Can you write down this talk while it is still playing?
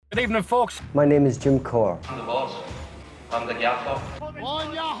Good evening, folks. My name is Jim Core. I'm the boss. I'm the gaffer.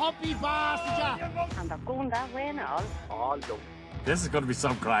 On your hoppy bastard! And they're going that way now. This is going to be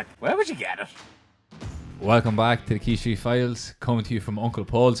some crack. Where would you get it? Welcome back to the Key Street Files, coming to you from Uncle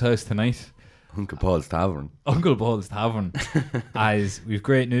Paul's house tonight. Uncle Paul's Tavern. Uncle Paul's Tavern. As we've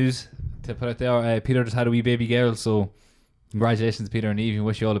great news to put out there. Peter just had a wee baby girl, so congratulations, Peter and Eve. We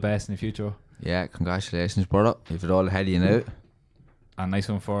wish you all the best in the future. Yeah, congratulations, brother. You've it all ahead of you now. And nice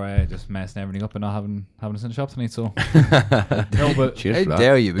one for just messing everything up and not having us in the shop tonight. So, no, but Cheers How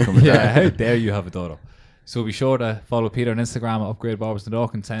dare you become a yeah, dad? how dare you have a daughter? So be sure to follow Peter on Instagram at Upgrade Barbers and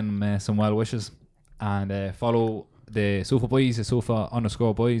Dog and send him some well wishes. And follow the Sofa Boys at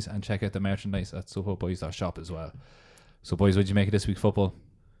Sofa_Boys and check out the merchandise at sofaboys.shop as well. So, boys, what did you make of this week's football?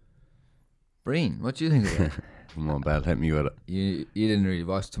 Breen, what do you think of it? Come on, Bell, hit me with it. You didn't really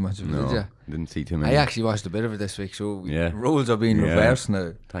watch too much of it, did you? Didn't see too many. I actually watched a bit of it this week, so Yeah. roles are being reversed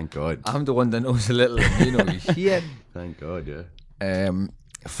now. Thank God. I'm the one that knows a little, and you know your shit. Thank God, yeah.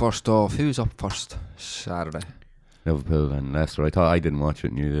 First off, who's up first? Saturday. Liverpool and Leicester. I thought I didn't watch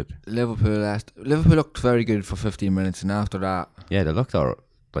it and you did. Liverpool looked very good for 15 minutes, and after that, Yeah, they looked alright.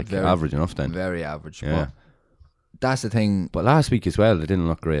 Like Very- average enough then. very average. Yeah. But that's the thing. But last week as well, they didn't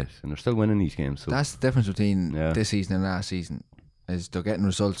look great. And they're still winning these games. So That's the difference between Yeah. this season and last season, is they're getting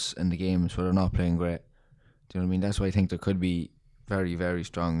results in the games, but they're not playing great. Do you know what I mean? That's why I think there could be very, very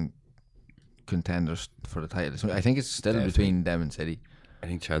strong contenders for the title. So I think it's still Definitely. between them and City. I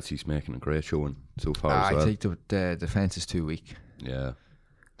think Chelsea's making a great showing so far as I well. think the defence is too weak. Yeah.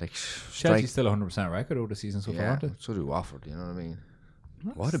 Like Chelsea's still 100% record over the season so far, yeah, aren't they? so do Watford, you know what I mean?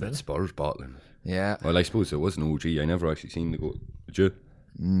 What about Spurs bottling? Yeah. Well, I suppose it was an OG. I never actually seen the goal. Did you?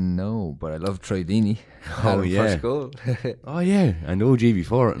 No, but I love Troy Deeney. Oh, yeah. First goal. Oh, yeah. And OG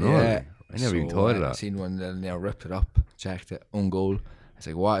before it and all. Yeah. I never even So, thought of I that. seen one that now ripped it up, checked it, own goal. It's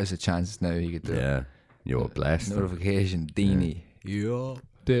like, what is the chances now he could do it? Yeah. You were blessed. Notification, Deeney. Yeah.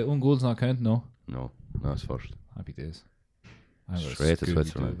 The own goals not counting, no. No, that's first. Happy days. I was Straight to Scooby-Doo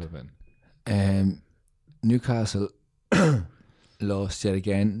Switzerland. of it. Newcastle lost yet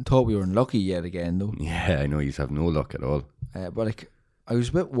again. Thought we were unlucky yet again though. Yeah, I know you have no luck at all. But like, I was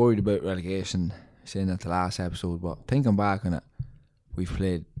a bit worried about relegation, saying that the last episode. But thinking back on it, we've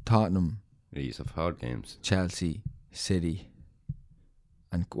played Tottenham, You have hard games. Chelsea, City,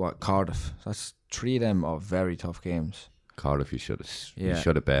 and Cardiff. That's three of them are very tough games. Cardiff, you should have. Yeah, You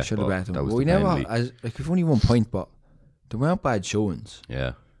should have bet. Should have bet them. That was But we the never, penalty. like, we've only 1 point, but they weren't bad showings.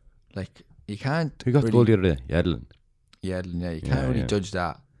 Yeah. Like, you can't. Who got the goal the other day? Yedlin. Yeah, you Yeah, can't really yeah. judge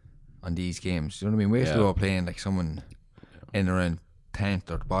that on these games. You know what I mean? We're Yeah. still playing like someone in around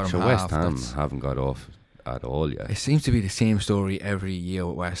 10th or the bottom So half. West Ham that's- haven't got off at all yet. It seems to be the same story every year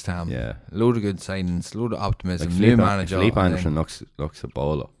with West Ham. Yeah. Load of good signings, load of optimism, Like new manager. Felipe and Anderson then- looks a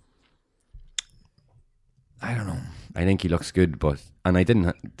baller. I don't know. I think he looks good, but I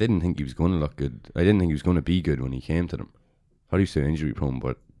didn't think he was going to look good. I didn't think he was going to be good when he came to them. Thought he was so injury prone,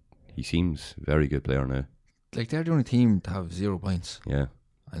 but he seems a very good player now. Like, they're the only team to have 0 points, Yeah.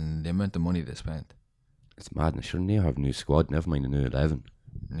 and the amount of money they spent. It's madness. Shouldn't they have a new squad? Never mind a new 11.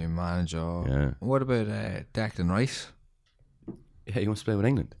 New manager. Yeah. What about Declan Rice? Yeah, he wants to play with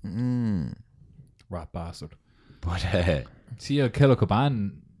England. Rat bastard. But See, Killer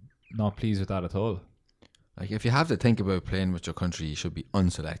Caban not pleased with that at all. Like, if you have to think about playing with your country, you should be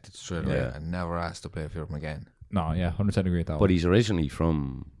unselected straight away Yeah. and never asked to play for them again. No, yeah, 100% agree with that but one. he's originally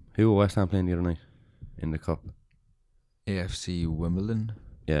from... Who were West Ham playing the other night in the cup? AFC Wimbledon.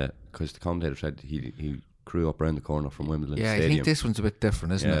 Yeah, because the commentator said he grew up around the corner from Wimbledon Yeah, Stadium. I think this one's a bit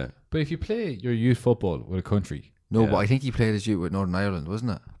different, isn't Yeah. it? But if you play your youth football with a country, No, Yeah. but I think he played his youth with Northern Ireland,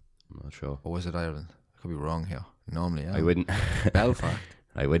 wasn't it? I'm not sure. Or was it Ireland? I could be wrong here. Normally, yeah. I wouldn't. Belfast.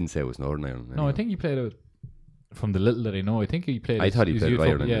 I wouldn't say it was Northern Ireland. no, I anyway. think he played it from the little that I know. I think he played. I thought he his played youth with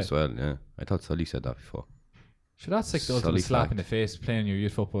football, Ireland yeah. as well. Yeah, I thought Sully said that before. So that's like the ultimate Sully slap fact. in the face playing your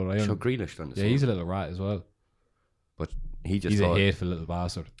youth football. Right? Sure, Grealish done the Yeah, same. he's a little rat as well. But he just He's a thought hateful little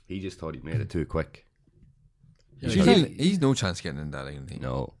bastard. he just thought he made it too quick. He's no chance getting in that England team.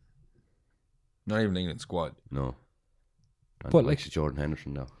 No, Not even England squad. no. And But, like like- Jordan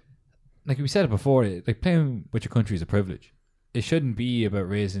Henderson now. Like we said it before, like playing with your country is a privilege. It shouldn't be about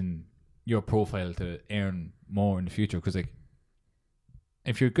raising your profile to earn more in the future. Because like,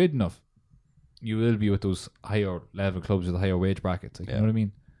 if you're good enough, you will be with those higher level clubs with the higher wage brackets. Like, you know what I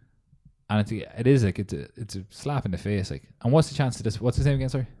mean? And it is like it's a slap in the face. Like, and what's the chance of this? What's his name again?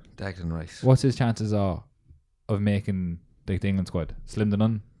 Sorry, Declan Rice. what's his chances are of making like the England squad? Slim to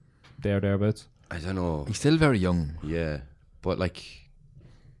none. Thereabouts. I don't know. He's still very young. Yeah, but like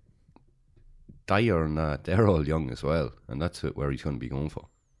Dyer and that, they're all young as well, and that's where he's going to be going for.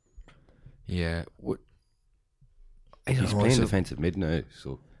 Yeah. I don't He's know. playing So, defensive mid now,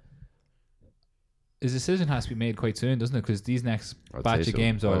 so His decision has to be made quite soon, doesn't it? Because these next I'd batch say of so.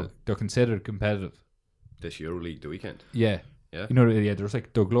 games are Well- they're considered competitive. this EuroLeague the weekend. Yeah. Yeah. You know, yeah, there's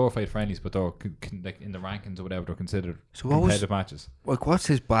like they're glorified friendlies, but they're like in the rankings or whatever, they're considered So what was- competitive matches. like, what's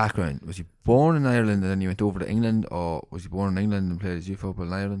his background? Was he born in Ireland and then he went over to England, or was he born in England and played his youth football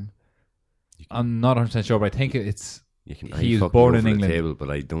in Ireland? I'm not 100% sure, but I think it's. You can He was fuck born me in over the England. table, but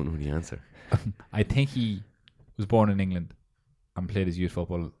I don't know the answer. I think he was born in England and played his youth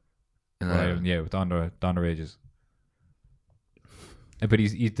football In in Ireland. Ireland, yeah, with under ages. But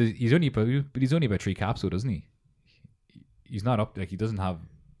he's only about 3 caps, though, doesn't he? He's not up, like he doesn't have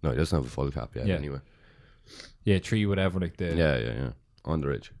No, he doesn't have a full cap yet. Yeah. Anyway. 3 whatever like the Yeah.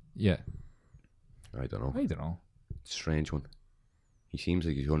 Underage. yeah. I don't know. I don't know. Strange one. He seems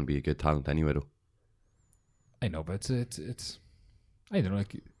like he's going to be a good talent anyway, though. I know, but it's I don't know.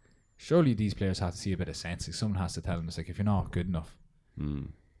 Like, surely these players have to see a bit of sense. Like, someone has to tell them it's like if you're not good enough,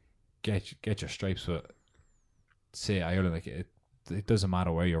 get your stripes. But say Ireland, like it doesn't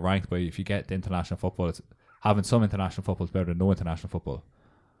matter where you're ranked, but if you get the international football, it's having some international football is better than no international football.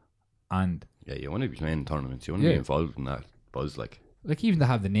 And Yeah, you want to be playing in tournaments. You want to Yeah. be involved in that buzz, like. even to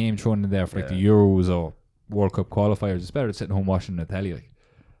have the name thrown in there for like the Yeah. Euros or World Cup qualifiers, it's better than sitting home watching the telly. Like,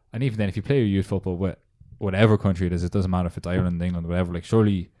 and even then, if you play your youth football with whatever country it is, it doesn't matter if it's Ireland, England, whatever. Like,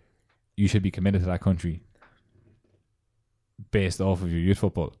 surely you should be committed to that country based off of your youth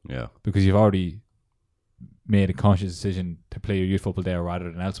football, Yeah. because you've already made a conscious decision to play your youth football there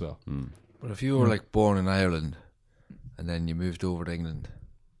rather than elsewhere. But if you were like born in Ireland and then you moved over to England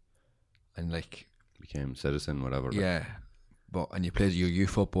and like Became citizen, whatever. like. yeah, and you played your youth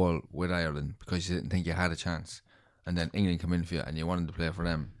football with Ireland because you didn't think you had a chance, and then England come in for you and you wanted to play for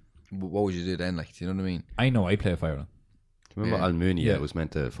them, what would you do then? Like, do you know what I mean? I know I play for Ireland. Do you remember Yeah. Almunia Yeah. was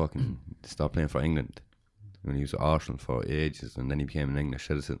meant to fucking stop playing for England when he was at Arsenal for ages, and then he became an English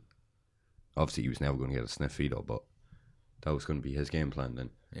citizen. Obviously, he was never going to get a sniff veto, but that was going to be his game plan then.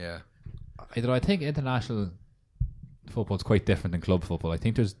 Yeah. I don't know. I think international football is quite different than club football. I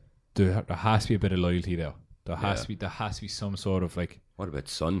think there has to be a bit of loyalty there. There has to be some sort of like. What about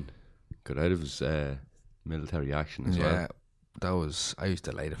Son? Got out of his military action as Yeah, well. that was, I was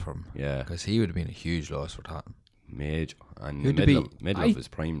delighted for him Yeah, because he would have been a huge loss for Tottenham. major and Who'd the it middle, be? middle I- of his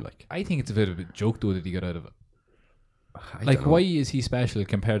prime, like. I think it's a bit of a joke though that he got out of it. I Like, don't know. why is he special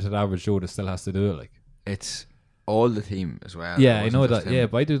compared to the average Joe that still has to do it? Like, It's all the team as well. yeah, It I wasn't know just that. him. Yeah,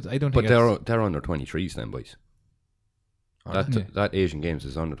 but I don't But think they're under 23s then, boys. Or- That Yeah. that Asian Games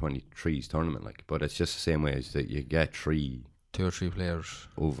is under 23s tournament, like. But it's just the same way as that you get 3 2 or 3 players.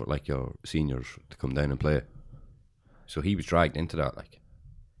 over, like your seniors, to come down and play. So he was dragged into that, like.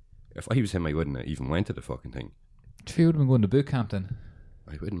 If I was him, I wouldn't have even went to the fucking thing. if he would have been going to boot camp then.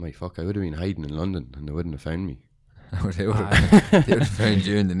 I wouldn't, I would have been hiding in London and they wouldn't have found me. They would have found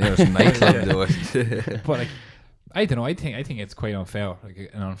you in the nearest nightclub. Though. But like, I don't know. I think it's quite unfair,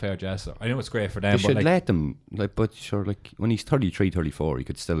 like an unfair gesture. I know it's great for them, They but should like, let them, like, but sure, like, when he's 33, 34, he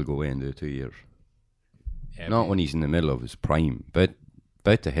could still go away and do 2 years. yeah, Not but, when he's in the middle of his prime, but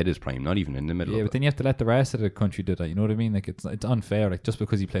about to hit his prime, not even in the middle yeah, of but it. then you have to let the rest of the country do that. You know what I mean? Like, it's unfair. Like, just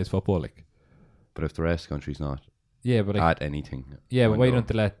because he plays football, like, But if the rest of the country's not yeah, but like, at anything. yeah, but why window, don't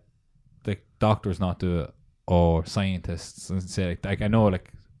they let like doctors not do it or scientists and say like I know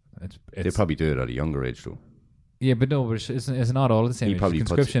like it's they probably do it at a younger age, though. yeah, but no, but it's not all the same He age. probably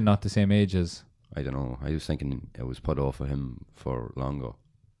puts Conscription not the same age as I don't know. I was thinking it was put off of him for longer.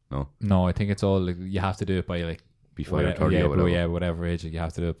 No? no. I think it's all like you have to do it by like Before you're whatever, 30 yeah, or whatever. yeah, whatever age you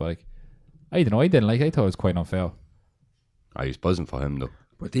have to do it. But like I don't know. I didn't like. I thought it was quite unfair. I was buzzing for him, though.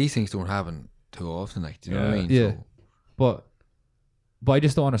 But these things don't happen too often. Like, do you know what I Yeah. mean? Yeah. So, But I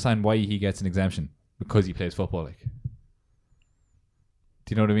just don't understand why he gets an exemption because he plays football. Like, do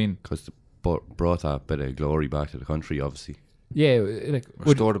you know what I mean? Because brought that bit of glory back to the country, obviously. Yeah, like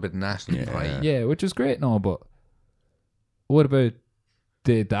restored a bit of national Yeah. pride. yeah, which is great. No, but what about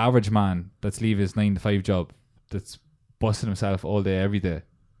the average man that's leave his 9 to 5 job, that's busting himself all day every day?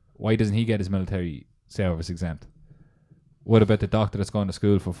 Why doesn't he get his military service exempt? What about the doctor that's gone to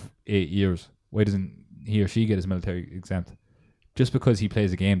school for 8 years? Why doesn't he or she get his military exempt? Just because he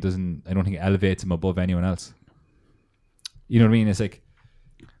plays a game doesn't, I don't think, elevates him above anyone else. You know what I mean? It's like,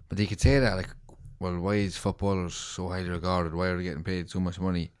 But they could say that, like, well, why is footballers so highly regarded? Why are they getting paid so much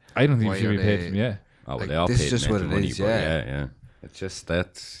money? I don't think Why he should are be paid they- from, yeah. Oh, well, Like, they are this is paid just what mental it money, is, but yeah. yeah. It's just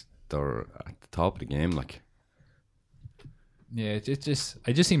that they're at the top of the game, like. Yeah, it just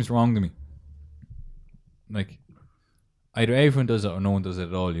seems wrong to me. Like, either everyone does it or no one does it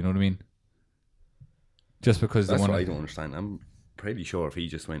at all. You know what I mean? Just because That's they what I want don't understand. I'm pretty sure if he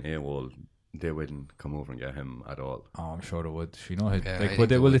just went AWOL they wouldn't come over and get him at all. Oh, I'm sure they would. You know, Yeah, I like, think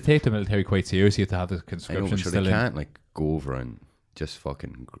will they they take the military quite seriously to have the I know, conscription but sure, still they in? can't like go over and just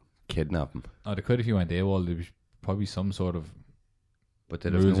fucking kidnap him. Oh, they could if you went AWOL. There'd be probably some sort of But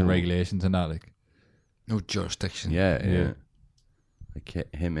they'd rules have and no, regulations and that. Like, No jurisdiction. Yeah, Yeah. yeah.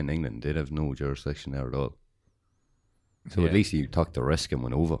 Like him in England, they'd have no jurisdiction there at all. So Yeah. at least he took the risk and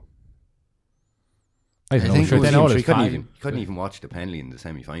went over. I don't know. think Sure, it was then him, all So his he couldn't fag- even watch the penalty in the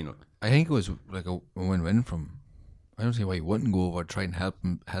semi-final. I think it was like a win-win from. I don't see why he wouldn't go over, try and help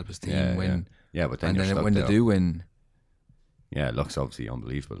his team win. Yeah, but then And you're then stuck when there. they do win, Yeah, it looks obviously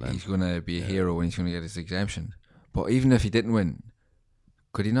unbelievable then. he's going to be a hero and he's going to get his exemption. But even if he didn't win,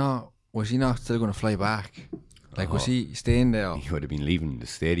 could he not? Was he not still going to fly back? Like, was he staying there? He would have been leaving the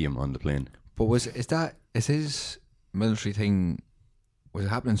stadium on the plane. But is his military thing? Was it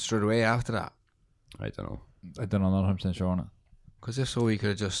happening straight away after that? I don't know. I don't know, not 100% sure on it. Because if so, he could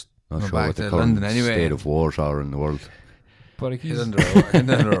have just Not gone sure back what the to current London anyway. state of wars are in the world. But like, Hid he's,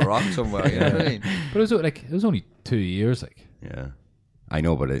 under a rock somewhere. You know what I mean? but it was only 2 years. Like, Yeah, I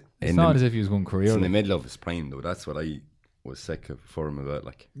know, but it's not as if he was going career. it's in the Like, middle of his prime though. That's what I was sick of for him about.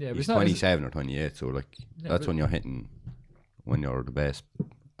 Like, Yeah, but he's it's not as- 27 or 28, so like Yeah, that's but- when you're hitting, when you're the best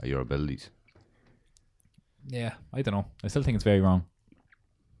at your abilities. yeah, I don't know. I still think it's very wrong.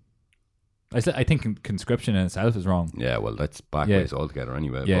 I think conscription in itself is wrong. Yeah, well, that's backwards altogether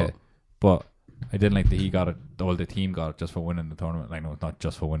anyway. Yeah, but I didn't like that he got it. The team got it just for winning the tournament. Like, no, it's not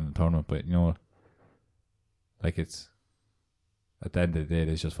just for winning the tournament, but you know, like, it's at the end of the day,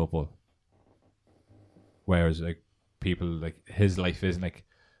 it's just football. Whereas like people, like, his life isn't like.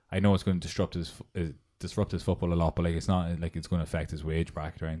 I know it's going to disrupt his football a lot, but like, it's not like it's going to affect his wage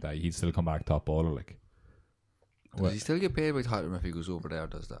bracket or anything. Like that. He'd still come back top baller. Like, Does he still get paid by Tottenham if he goes over there?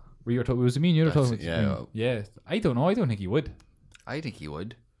 Does that? we were talking. It was me and you were That's talking. it, yeah. yeah. I don't know. I don't think he would. I think he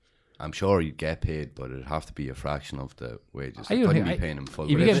would. I'm sure he'd get paid, but it'd have to be a fraction of the wages. I They don't couldn't think be paying him full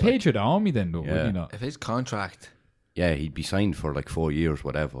He'd be wages. getting paid through the army then, though, Yeah. would he not? If his contract, Yeah, he'd be signed for like 4 years,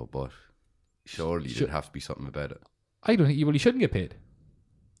 whatever. But surely Should- there'd have to be something about it. I don't think he shouldn't get paid.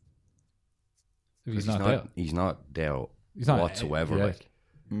 If he's 'Cause not there. He's not there He's not- whatsoever.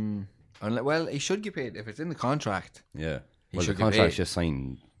 yeah. Like, well, he should get paid if it's in the contract. yeah. He Well, the should get contract's paid. just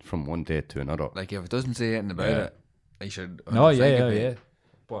signed from one date to another. Like, if it doesn't say anything about Yeah. it, he should. No, 100% yeah, get yeah, paid. yeah.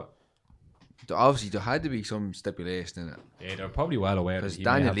 But Obviously, there had to be some stipulation in it yeah, they're probably well aware that because he may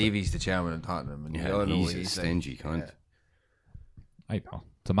Daniel have to- Levy's the chairman of Tottenham, and we all Yeah, know he's what a he's stingy like. cunt. I know.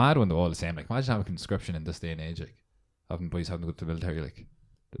 It's a mad one, though, all the same. Like, imagine having conscription in this day and age, like, having boys having to go to the military, like.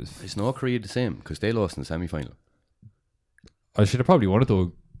 Is North Korea the same? Because they lost in the semi-final. I should have probably wanted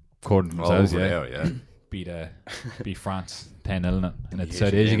to, according to themselves, Over yeah. there, yeah. Beat France 10-0 in the The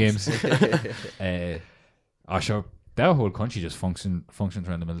South Asian Asia games. Sure, their whole country just functions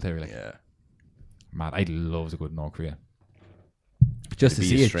around the military. Like, Yeah. man, I'd love to go to North Korea. Just to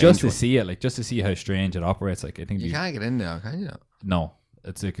It'd be see a it, strange just to one. see it, like, just to see how strange it operates. Like, I think You can't get in there, can you? no,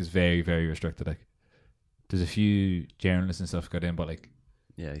 it's like, it's very, very restricted. Like, there's a few journalists and stuff got in, but like,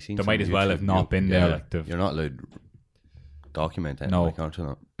 Yeah, I seen they some might as well YouTube have not been there. Like, you're not allowed to document anything. No. Like, aren't you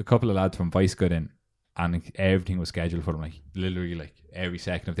not? a couple of lads from Vice got in, and like, everything was scheduled for them. Like, literally, like, every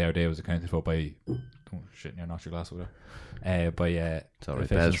second of their day was accounted for by. Oh shit! Near knocked your glass over there. By It's alright. officials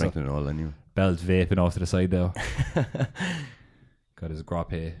Bell's and stuff. drinking it all anyway. Bell's vaping off to the side there. Got his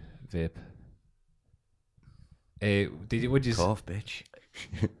grappe vape. Would you Cough, bitch.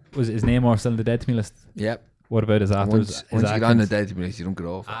 was his name or still on the dead to me list? Yep. What about his actors? Once you get on the dead to me, you don't get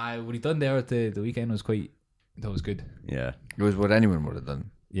off. What he done there at the weekend was quite. That was good. Yeah. It was what anyone would have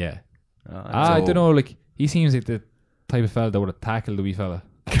done. Yeah. Ah, I so- don't know. Like, he seems like the type of fella that would have tackled the wee fella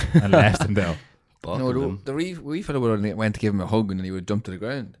and left him there. No, the wee fella would have went to give him a hug and then he would jump to the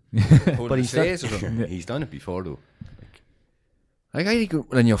ground. but his face or something. he's done it before though. Like, I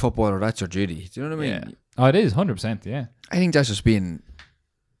think when you're a footballer, that's your duty. Do you know what I mean? Yeah. Oh, it is 100%. Yeah. I think that's just being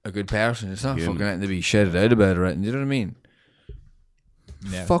a good person. It's not Human. fucking anything to be shouted out about or anything. Do you know what I mean?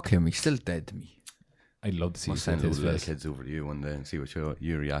 Yeah. Fuck him. He's still dead to me. I'd love to see We'll send his those little face. kids over to you one day and see what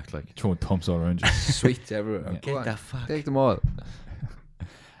you react like. Throwing thumps all around you. Sweets everywhere. Yeah. Go on. the fuck. Take them all.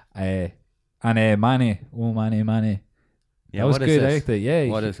 And Mane. Oh, Mane. Yeah, That was what is good. I this? liked it. Yeah.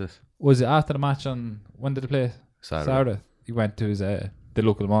 What is this? Was it after the match on. When did they play? Saturday. He went to his the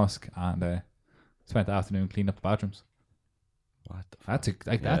local mosque and spent the afternoon cleaning up the bathrooms. What the fuck? That's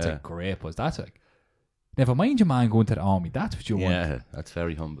a Yeah. great post. That's like, never mind your man going to the army. That's what you want. Yeah, that's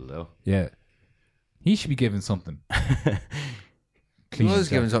very humble though. Yeah. He should be given something. He Clean was himself.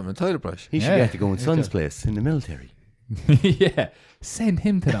 giving something a toilet brush. He should Yeah. get to go in Son's place in the military. Yeah. Send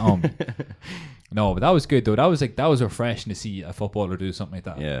him to the army. No, but that was good though. That was refreshing to see a footballer do something like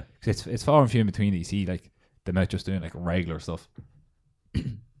that. Yeah. 'Cause it's far and few in between that you see like them out just doing like regular stuff. I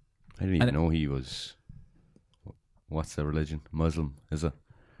didn't even know he was. What's the religion? Muslim, is it?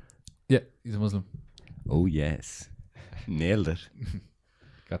 Yeah, he's a Muslim. Oh yes, nailed it.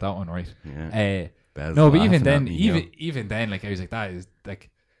 Got that one right. Yeah. Bells No, but laughing even at then, me, you know. even then, like I was like, that is like,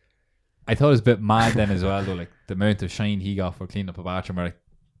 I thought it was a bit mad then as well though. Like the amount of shine he got for cleaning up a bathroom, like,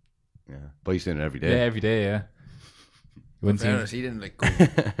 Yeah, but he's doing it every yeah, day. every day, yeah. You wouldn't see him. Fairness, he didn't like go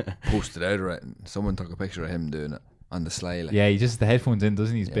post it out or it. Someone took a picture of him doing it on the sly. Like, Yeah, he just the headphones in,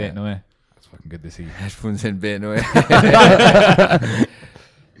 doesn't he? He's Yeah. baiting away. That's fucking good to see. headphones in, baiting away.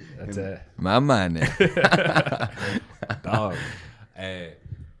 That's My man. Yeah. dog.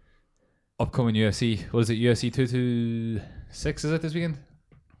 Upcoming UFC. What is it? UFC 226 is it this weekend?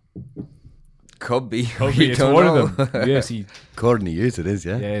 Could be. Could We be. It's don't one know. of them. UFC. According to you, it is,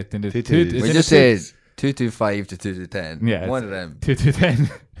 yeah. Yeah, it's in the Two- two. two- it's We in just the two- says 225 to 2 to 10. Yeah, One it's- of them. 2 to 10.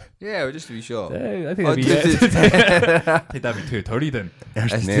 Yeah, well, just to be sure. I think Oh, that'd be 2 to 10. I think that'd be 230 then. There's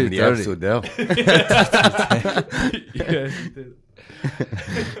the That's name of the 230. episode there.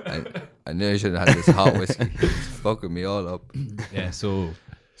 I knew I should have had this hot whiskey. It's fucking me all up. Yeah, so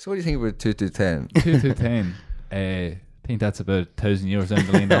So what do you think about 2 to 10? 2 to 10. I think that's about 1,000 euros down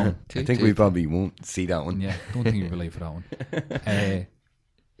the lane down. I think we probably won't see that one. Yeah, don't think we'll be late for that one.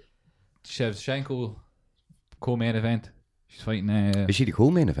 Shevchenko co-main event. She's fighting. Is she the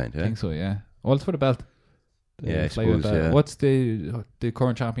co-main event? I Yeah. think so. Yeah. Well, it's for the belt. Yeah, I flyweight suppose, belt. yeah. What's the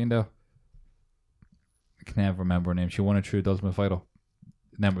current champion there? I can never remember her name. She won it through the Ultimate Fighter.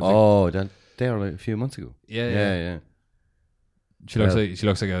 Remember? Oh, that there like a few months ago. yeah. Yeah. She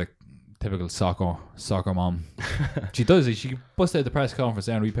looks like a typical soccer mom. She does. She busted out the press conference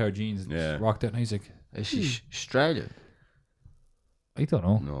down, a pair of jeans, and Yeah. just rocked it. And he's like, Is she Australian? I don't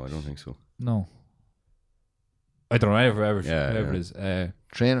know. No, I don't think so. No. I don't know. Whoever Yeah. it is.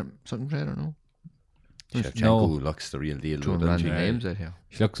 Trainer? Something trainer, no? Shevchenko looks the real deal. Throwing though, doesn't random she? names out here.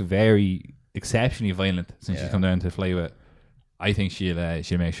 She looks very exceptionally violent since she's Yeah. come down to flyweight. I think she'll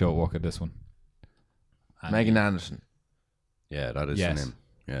make short work at this one. And Megan Anderson. Yeah, that is Yes. the name.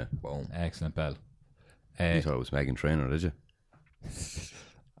 Yeah. Boom. excellent bell. You thought it was Megan Trainor, did you?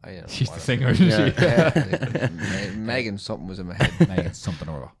 I don't know She's what the it- singer, isn't Yeah, she? yeah. Megan something was in my head. Megan something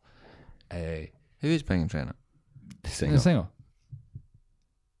or other. Who is Megan Trainer? Singer. Singer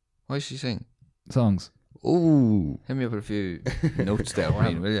Why does she sing? songs. Ooh. Hit me up with a few notes there,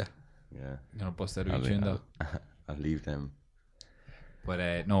 Ryan, will you? Yeah. You know, bust out of I'll, your tune though. I'll leave them.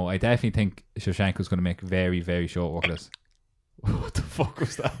 But no, I definitely think Shevchenko's going to make very, very short work of this. What the fuck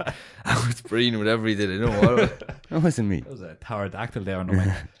was that? I was breathing whatever he did. I don't know what. That wasn't me. That was a pterodactyl there on the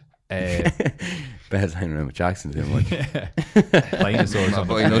mic. Bad hanging around with Jackson too much. Dinosaurs My on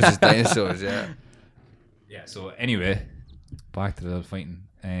boy the knows his dinosaurs, yeah. Yeah, so anyway, back to the fighting.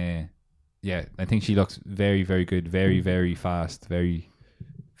 Yeah, I think she looks very, very good, very, very fast, very,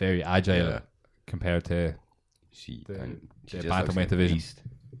 very agile Yeah. compared to She the just bantamweight looks like a division. beast.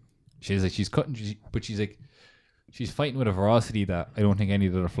 She's cutting, but she's fighting with a velocity that I don't think any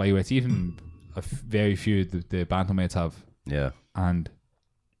of the other flyweights, even very few of the bantamweights have. Yeah. And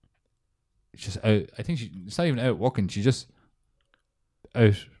it's just out. I think it's not even out working. She's just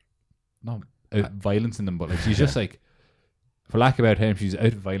out violence in them, but like she's just like, for lack of a better term, she's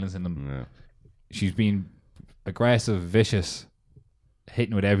out violence in them. Yeah. She's been aggressive, vicious,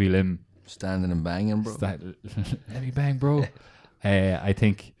 hitting with every limb. Standing and banging, bro. Let me bang, bro. I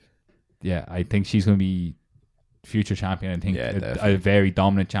think she's going to be future champion. I think Yeah, a definitely. very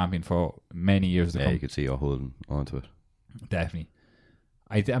dominant champion for many years to Yeah, come. you could see her holding onto it. Definitely.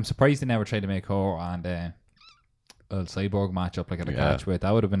 I'm surprised they never tried to make her and a Cyborg match up like at a Yeah. catchweight.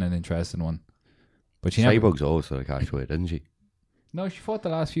 That would have been an interesting one. But she never. Cyborg's also a catchweight, didn't she? No, she fought the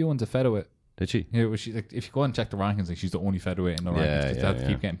last few ones at featherweight. Did she? Yeah, well, she, like, if you go and check the rankings, like she's the only featherweight in the Yeah, rankings. 'Cause they yeah, have to yeah.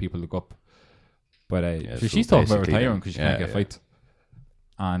 keep getting people to go up. But Yeah, so so she's talking about basically retiring then- because she yeah, can't get yeah. fights.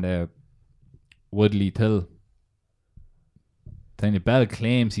 And Woodley Till. Tiny Bell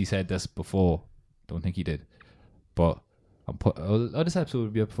claims he said this before. Don't think he did. But this episode will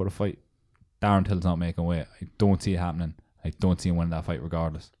be up before the fight. Darren Till's not making weight. I don't see it happening. I don't see him winning that fight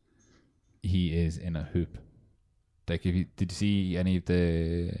regardless. He is in a hoop. Like, did you see any of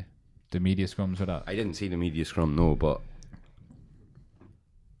the media scrums for that? I didn't see the media scrum, no, but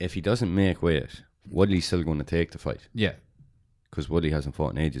if he doesn't make weight, Woodley's still going to take the fight Yeah. because Woodley hasn't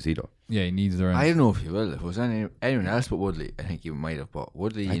fought in ages either. Yeah, he needs the round. I don't know if he will. If it was anyone else but Woodley, I think he might have. But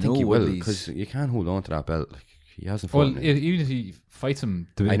Woodley, I you think know he will Woodley's... because you can't hold on to that belt. Like, he hasn't fought. Well, in it. even if he fights him,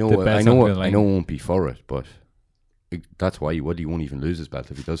 the I know, belt's I not know, gonna, like- I know, it won't be for it, but that's why Woodley won't even lose his belt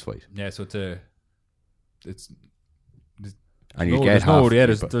if he does fight. Yeah, so it's a it's. And you get half.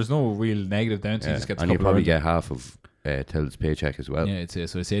 There's no real negative down to you. Just get and you probably get half of Till's paycheck as well. Yeah, so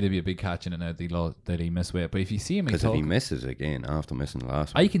they say there'd be a big catch in it now that he missed weight. But if you see him, because if he misses again after missing the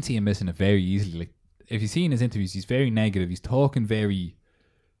last one, I can see him missing it very easily. Like if you see in his interviews, he's very negative. He's talking very,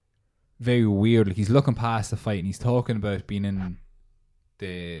 very weird. Like he's looking past the fight and he's talking about being in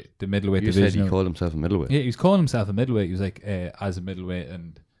the middleweight division. You said he called himself a middleweight. Yeah, he was calling himself a middleweight. He was like, as a middleweight,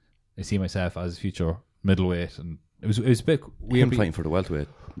 and I see myself as a future middleweight, and it was a bit weird. Him fighting for the welterweight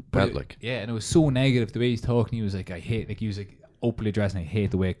belt, like. Yeah, and it was so negative the way he's talking. He was like, he was like openly addressing, I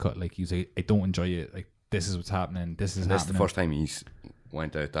hate the weight cut. Like he was like, I don't enjoy it. Like this is what's happening. That's the first time he's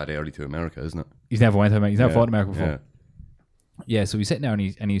went out that early to America, isn't it? He's never went to America. He's never fought in America before. Yeah. Yeah, so he's sitting there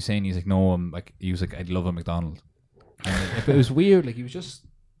and he's saying, he's like, no, I'm like, he was like, I'd love a McDonald's. And like, it was weird. Like he was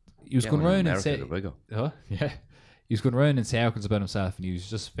going around and say, he was going around in circles about himself, and he was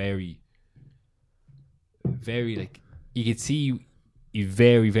just very, very like, you could see he's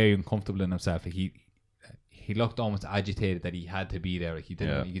very, very uncomfortable in himself. Like he looked almost agitated that he had to be there. Like he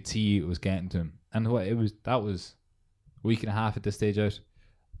didn't. You could see it was getting to him. And that was a week and a half at this stage out,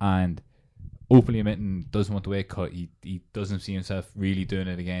 and openly admitting doesn't want the weight cut. He doesn't see himself really doing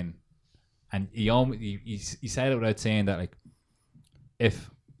it again. And he said it without saying that, like, if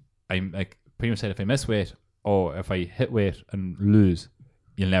I'm like pretty much said, if I miss weight or if I hit weight and lose,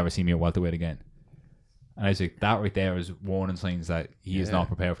 you'll never see me at welterweight again. And I was like, that right there is warning signs that he is not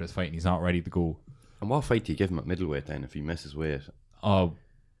prepared for this fight and he's not ready to go. And what fight do you give him at middleweight then if he misses weight? Oh,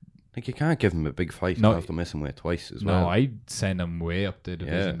 like you can't give him a big fight after missing weight twice as well. No, I'd send him way up the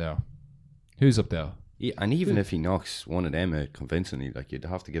division there. Who's up there? Yeah, and even if he knocks one of them out convincingly, like you'd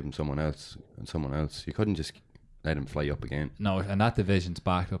have to give him someone else and someone else. You couldn't just let him fly up again. No, and that division's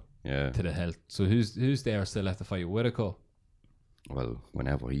backed up to the hilt. So who's there still left to fight? Whittaker? Well,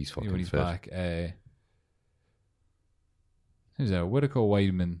 whenever he's fucking when he's fit. Back. Who's there? Whittaker,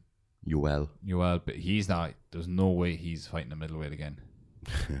 Weidman. Yoel, but he's not. There's no way he's fighting a middleweight again.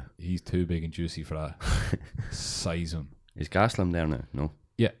 He's too big and juicy for that. Size him. Is Gaslam there now? No.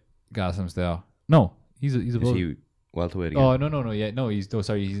 Yeah, Gaslam's there. No, he's above. Is he welterweight again? Oh no, yeah, no, he's a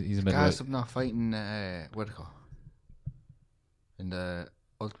middleweight. Gaslam not fighting Whittaker in the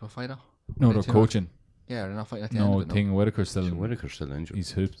Ultimate Fighter. No, they're coaching. Yeah, they're not fighting at the end of it. No, Whittaker's still injured.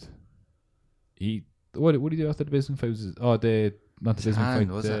 He's hooped. What did he do after the Bismarck fight? Not the Bismarck fight.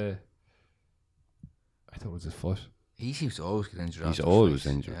 Was it? I thought it was his foot. He seems to always get injured. He's always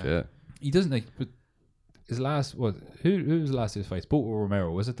injured. Yeah. He doesn't but his last Who was the last of his fights? Boat or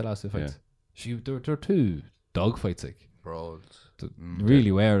Romero? Was it the last of the fights? Yeah. There were two dog fights, like brawls.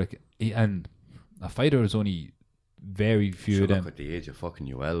 Really were like, and a fighter is only very few of them. Look at the age of fucking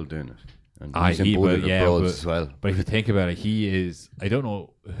Yoel doing it. And as well. But if you think about it, he is. I don't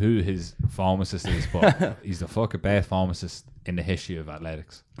know who his pharmacist is, but he's the fucking best pharmacist in the history of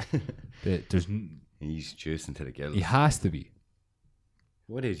athletics. He's juicing to the gills. He has to be.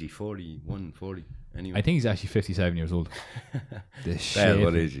 What is he? 41, 40? Anyway, I think he's actually 57 years old.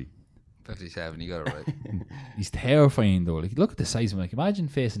 What is he? 57. You got it right. He's terrifying though. Like, look at the size of him. Like, imagine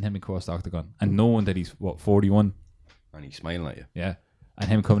facing him across the octagon and knowing that he's 41, and he's smiling at you. Yeah. And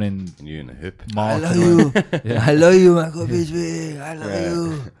him coming in, and you in the hip. I love you. I love you, Michael Bisbee. I love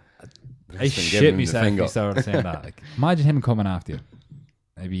you. I shit myself if he started saying that. Like, imagine him coming after you.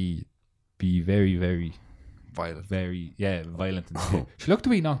 I'd be very, very violent. Very, violent. She looked to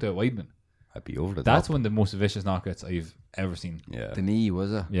be knocked out Weidman. I'd be over the That's top. one of the most vicious knockouts I've ever seen. Yeah. The knee,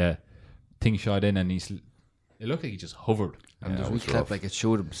 was it? Yeah. Thing shot in and it looked like he just hovered. And there's a clip like it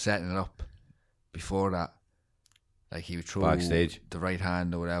showed him setting it up before that. Like he would throw backstage the right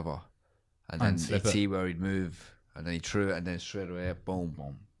hand or whatever, and then you'd see where he'd move, and then he threw it, and then straight away, boom,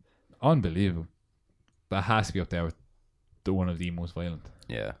 boom. Unbelievable. That has to be up there with one of the most violent.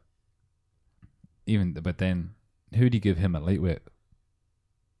 Yeah. But then, who do you give him at lightweight?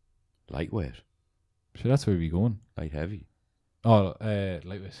 Lightweight? Sure, that's where we're going. Light heavy. Oh,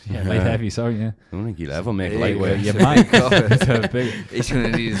 lightweight. Yeah, light heavy, sorry, yeah. I don't think he'll ever make lightweight. Yeah, man. He's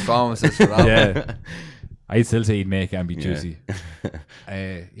going to need his pharmacist for that. Yeah. I'd still say he'd make it and be juicy.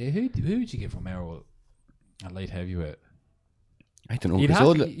 Who would you give Romero at light heavyweight? I don't know, because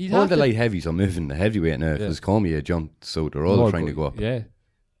all the light heavies are moving the heavyweight now, because Cormier jumped, so they're all trying to go up. Yeah.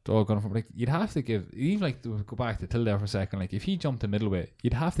 They're all going from, like, you'd have to give, even like, to go back to Till there for a second, like, if he jumped to middleweight,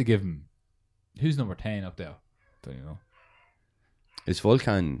 you'd have to give him, who's number 10 up there? Don't you know? Is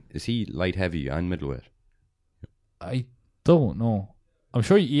Volkan, is he light heavy and middleweight? I don't know. I'm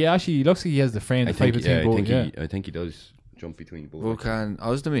sure he actually looks like he has the frame to fight between both. I think he does jump between both. Volkan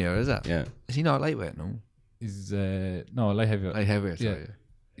Ozdemir, is that? Yeah. Is he not lightweight? No. He's no light heavyweight. Light heavyweight. Yeah. Sorry.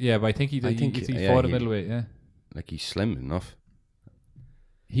 Yeah, but I think he fought a middleweight. Yeah, Like he's slim enough.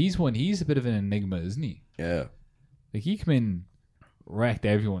 he's a bit of an enigma, isn't he? Yeah. Like he came in, wrecked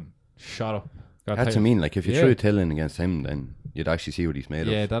everyone, shot up. Got That's what I tired. mean. Like if you threw Till in against him, then you'd actually see what he's made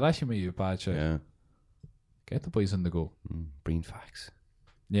Yeah, of. that actually made you a bad shot. Yeah. Get the boys on the go. Brain facts.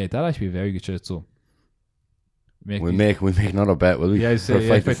 Yeah, that actually be a very good shot. So We'll make another bet, will we? Yeah, For a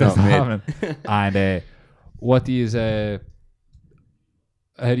fight that's that's not made. happening. And what do you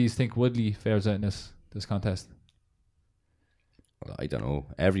how do you think Woodley fares out in this contest? Well, I don't know.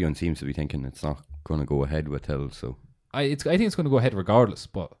 Everyone seems to be thinking it's not going to go ahead with Till, so I think it's going to go ahead regardless,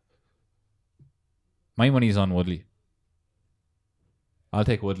 but my money's on Woodley. I'll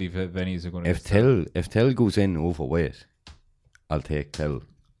take Woodley if Benny's are going to. if Till goes in overweight, I'll take Till.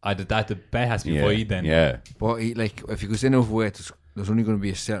 The bet has to be void then. Yeah. But if he goes in overweight, there's only going to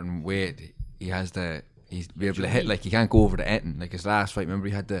be a certain weight he's be able to hit. Like he can't go over the ending. Like his last fight, remember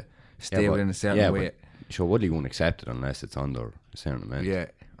he had to stay within a certain weight. But sure, Woodley won't accept it unless it's under a certain amount. Yeah,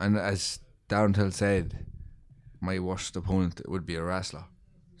 and as Darren Till said, my worst opponent would be a wrestler.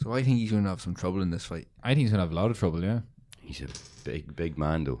 So I think he's going to have some trouble in this fight. I think he's going to have a lot of trouble. Yeah. He's a big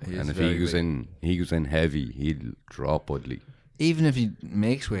man though, He is and if very he goes in heavy, he'll drop Woodley. Even if he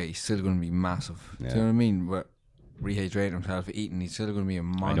makes weight, he's still going to be massive. Yeah. Do you know what I mean? But rehydrating himself, eating, he's still going to be a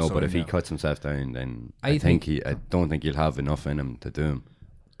monster. I know, but if he in there. cuts himself down, then I I don't think he'll have enough in him to do him.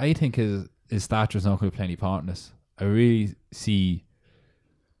 I think his stature's not going to play any part in this. I really see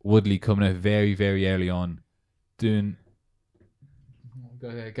Woodley coming out very, very early on, doing.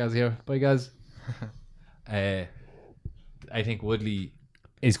 Gaz here, bye Gaz. I think Woodley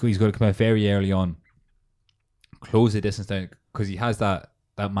he's going to come out very early on, close the distance down because he has that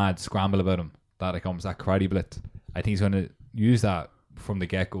mad scramble about him, that almost that karate blitz. I think he's going to use that from the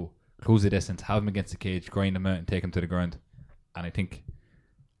get go, close the distance, have him against the cage, grind him out, and take him to the ground. And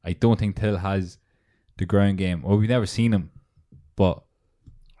I don't think Till has the ground game, or we've never seen him, but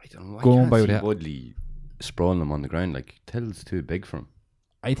I don't know. I Going can't by see what Woodley sprawling him on the ground. Like Till's too big for him.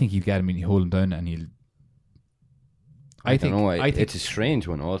 I think he'll get him and he'll hold him down and he'll. I think it's a strange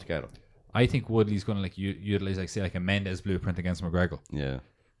one altogether. I think Woodley's going to utilize like a Mendes blueprint against McGregor. Yeah,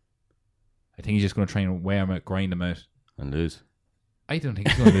 I think he's just going to try and wear him out, grind him out, and lose. I don't think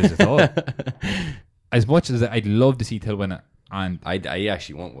he's going to lose at all. As much as I'd love to see Till win it, and I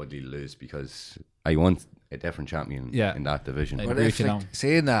actually want Woodley to lose because I want a different champion in that division. I But agree if, with you like, now.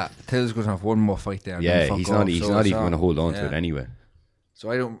 saying that, Till's going to have one more fight there. and Yeah, then fuck he's off, not even going to hold on to it anyway. So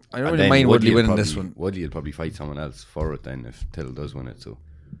I don't And really then mind Woodley will winning this one. Woodley will probably fight someone else for it then if Till does win it. So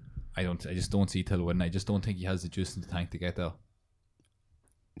I just don't see Till winning. I just don't think he has the juice in the tank to get there.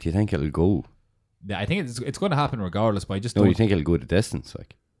 do you think it'll go? Yeah, I think it's going to happen regardless, but I just No, don't. you think it'll go the distance?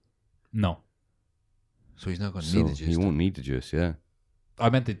 Like No, So he's not going to so need the juice. he won't need the juice. Yeah. I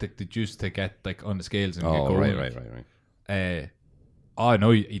meant the juice to get like on the scales and get Oh, going. right. Oh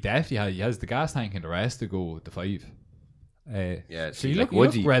no, he definitely has the gas tank and the rest to go with the 5. Yeah, so see, you like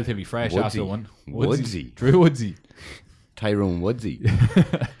look Woodsy- relatively fresh after Woodsy. one. Woodsy. Drew Woodsy. Tyrone Woodsy.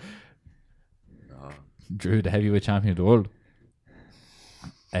 Drew, the heavyweight champion of the world.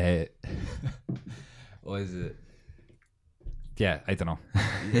 What is it? Yeah, I don't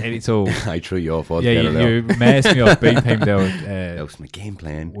know. So I threw you off yeah, altogether. there. you messed me up big time there That was my game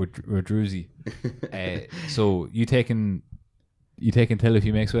plan. with Druzy. So you taking Till if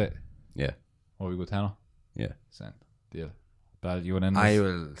he makes weight? Yeah. Or we go Tanner? Yeah. Send deal. Bad, you want in this? I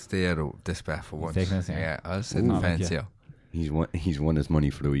will stay out of this bet for once. taking this, yeah. Yeah, I'll sit in the fence here. He's won his money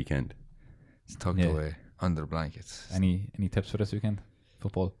for the weekend. It's tucked Yeah. away under the blankets. Any tips for this weekend?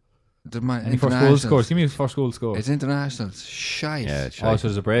 Football. Any First goal scores? Give me first goal score. It's internationals. Shite. Yeah. It's Oh, so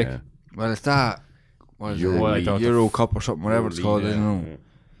there's a break. Yeah. Well, it's that. What is Euro it? League. Euro Cup or something, whatever it's called. I don't know.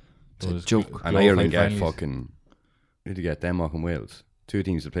 It's a Those joke. And Global Ireland fight get finals. fucking. Who to get Denmark and Wales? 2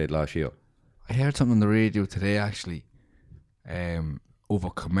 teams that played last year. I heard something on the radio today, actually, over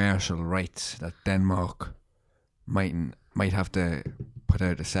commercial rights that Denmark might have to put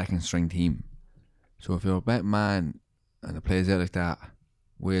out a second string team. So if you're a bet man and it plays out like that,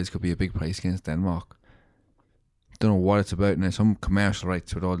 Wales could be a big price against Denmark. Don't know what it's about now. Some commercial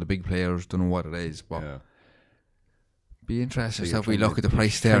rights with all the big players. Don't know what it is, but be interested So if you're we trying look to- at the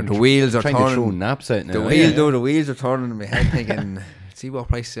price you're there. trying The wheels are Trying to throw turning. naps out now. The wheels are turning in my head thinking, see what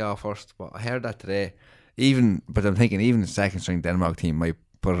price they are first. But I heard that today. But I'm thinking even the second string Denmark team might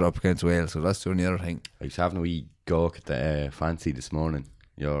put it up against Wales. So that's the only other thing. I was having a wee gawk at the fancy this morning.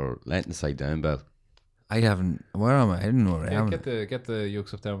 Your lenten side down bell. I haven't. Where am I? I don't know where I Yeah, am. get the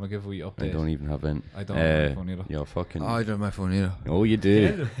yolks up there and we'll give a wee update. I don't even have in. I don't have my phone either. You're fucking. Oh, I don't have my phone either. Oh, you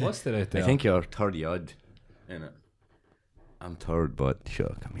do. Busted out there. I think you're 30 odd. In it. I'm third, but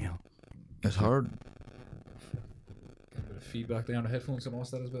sure, come here. It's hard. A bit of feedback there on the headphones and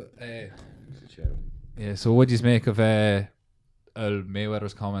most of that as well. Yeah, so what do you make of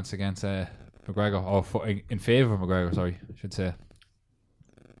Mayweather's comments against McGregor, or in favour of McGregor, sorry, I should say.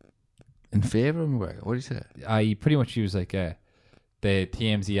 In favour of McGregor? What did he say? He pretty much used like the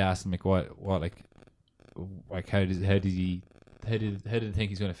TMZ asked him like what how did he think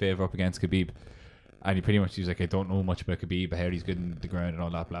he's going to favour up against Khabib, and he pretty much was like, I don't know much about Khabib, but I heard he's good in the ground and all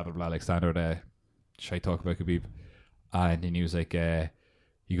that, blah blah blah, like standard shite talk about Khabib. And then he was like,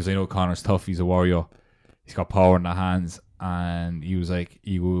 he goes, I know Conor's tough, he's a warrior, he's got power in the hands, and he was like,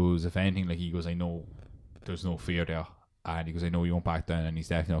 if anything, like, he goes, I know there's no fear there, and he goes, I know he won't back down, and he's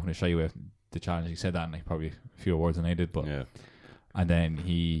definitely not going to shy away from the challenge. He said that in like probably a few words than I did, but Yeah. and then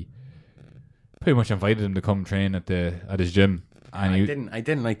he pretty much invited him to come train at his gym, and I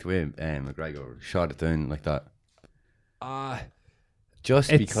didn't like the way McGregor shot it down like that. Just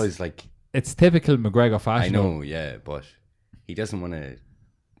it's- because, like, it's typical McGregor fashion. I know, yeah, but he doesn't want to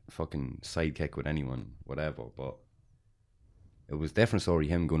fucking sidekick with anyone, whatever. But it was different story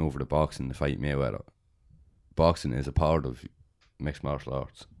him going over to boxing to fight Mayweather. Boxing is a part of mixed martial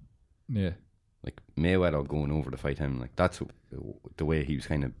arts. Yeah. Like, Mayweather going over to fight him, like, that's the way he was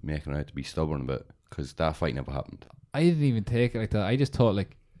kind of making it out to be stubborn about, because that fight never happened. I didn't even take it like that. I just thought,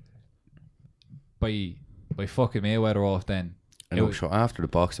 like, by fucking Mayweather off then. I know, so after the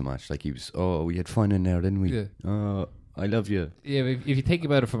boxing match, like, he was, oh, we had fun in there, didn't we? Yeah. Oh, I love you. Yeah, if you think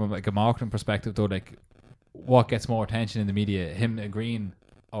about it from a marketing perspective, though, like, what gets more attention in the media, him agreeing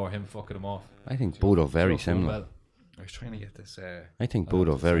or him fucking him off? I think both are very Joe similar. Well. I was trying to get this. I think both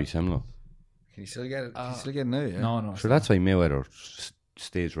are very similar. Can you still get it? Can you still get it now? Yeah. No. So that's why Mayweather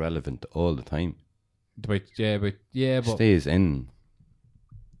stays relevant all the time. But Stays in.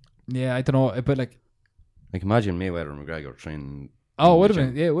 yeah, I don't know, but like, Imagine Mayweather and McGregor training. it would have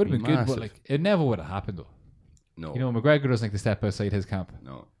been, it would have been good, Massive. but like, it never would have happened though. No. You know, McGregor doesn't like to step outside his camp.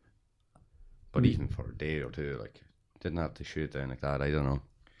 No. But even for a day or two, like, didn't have to shoot down like that. I don't know.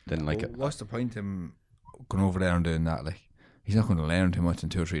 Didn't like it. What's the point of him going over there and doing that? Like, he's not going to learn too much in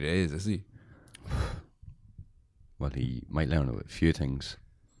 2 or 3 days, is he? Well, he might learn a few things.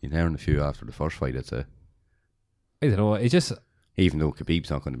 He learned a few after the first fight, I'd say. I don't know. It's just, Even though Khabib's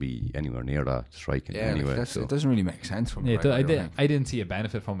not going to be anywhere near that striking Yeah, anyway. like So. it doesn't really make sense for me. yeah, I didn't see a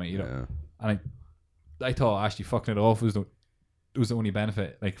benefit from it either. Yeah. And I thought actually fucking it off was the only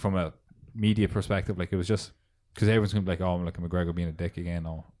benefit, like, from a media perspective. Like, it was just because everyone's gonna be like, oh, I'm looking at McGregor being a dick again,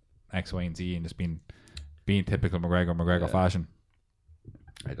 or X, Y, and Z, and just being typical McGregor Yeah. fashion.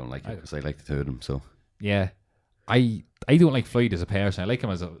 I don't like it because I like the two of them. So Yeah, I don't like Floyd as a person. I like him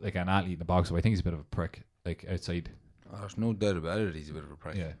as an athlete in a boxer, but I think he's a bit of a prick, like, outside. Oh, there's no doubt about it. He's a bit of a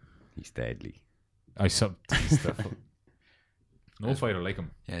prick. Yeah, he's deadly. no fighter like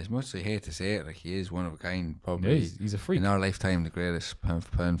him. Yeah, as much as I hate to say it, like, he is one of a kind. Yeah, Probably he's a freak. in our lifetime, the greatest pound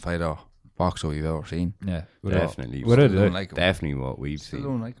for pound fighter boxer we've ever seen. Yeah, Definitely. Without Still a don't doubt. like him. Definitely what we've Still seen.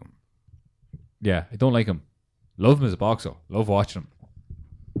 don't like him. Yeah, I don't like him. Love him as a boxer. Love watching him.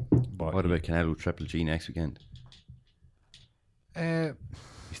 But What about Canelo Triple G next weekend?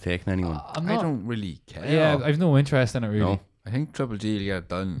 He's taking anyone? I don't really care. Yeah, I've no interest in it really. No. I think Triple G will get it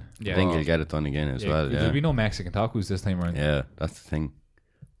done. Yeah. I think he'll get it done again as well. 'cause Yeah, There'll be no Mexican tacos this time around. yeah, that's the thing.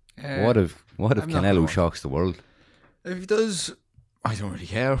 Uh, What if I'm not Canelo gonna- shocks the world? If he does, I don't really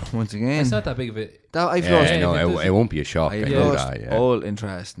care. Once again, It's not that big of a. I've Yeah, lost. no, it it, doesn't- it won't be a shock. I I've know lost that. Yeah, all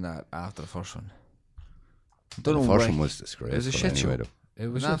interest in that after the first one. Don't the know first why. one was It was a disgraceful. shit show. Anyway, though. It It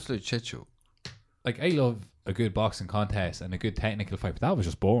was was an just absolute shit show. like, I love a good boxing contest and a good technical fight, but that was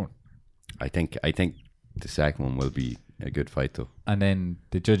just boring. I think the second one will be a good fight though. And then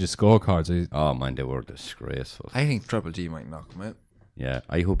the judges' scorecards. Oh man, they were disgraceful. I think Triple G might knock him out. Yeah,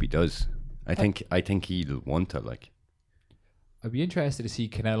 I hope he does. I think he'll want to, like. I'd be interested to see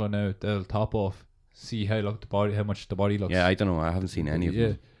Canelo now. They'll top off, see how much the body looks. Yeah, I don't know. I haven't seen any of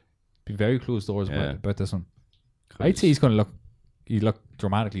them. Be very closed doors Yeah. about this one. I'd say he's going to look. He look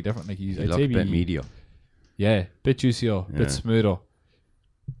dramatically different. Like He I'd looked say a bit media. Yeah, bit juicier, Yeah. bit smoother,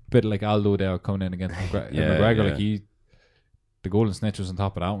 bit like Aldo there coming in against McGregor. yeah. Like the golden snitch was on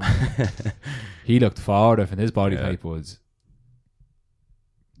top of that one. He looked far off, and his body Yeah. type was.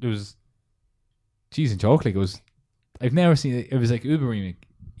 It was cheese and chocolate. It was. I've never seen it. It was like Uber.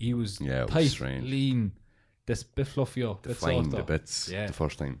 He was Yeah, it was tight, strange. lean, this bit fluffier, bit Defined softer. the bits Yeah. the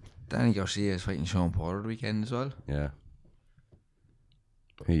first time. Danny Garcia is fighting Sean Porter the weekend as well. Yeah.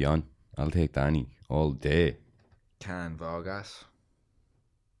 Hey, Jan, I'll take Danny all day. Can Vargas.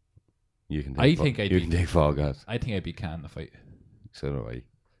 You can. I Take think I'd you be- can take Vargas. I think I'd be Can the fight. So do I.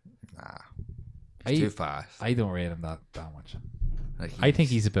 Nah. He's too fast. I don't rate him that much. Like, I think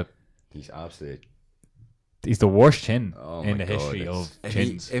he's a bit. He's absolute. He's the worst chin Oh in my the God, history it's- of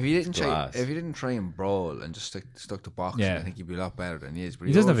chins. If he didn't Glass. try and brawl and just stuck to boxing, Yeah. I think he'd be a lot better than he is. But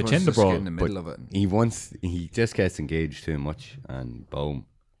He doesn't have a always chin wants to brawl, get in the middle but of it. He just gets engaged too much, and boom.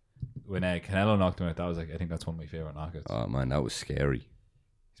 When Canelo knocked him out, that was I think that's one of my favorite knockouts. Oh man, that was scary.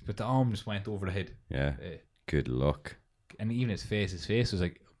 But the arm just went over the head. Yeah. Uh, Good luck. And even his face was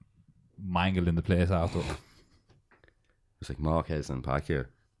like mangled in the place after. It was like Marquez and Pacquiao.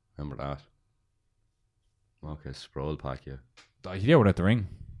 Remember that? Marquez sprawled Pacquiao. Oh, you were at the ring.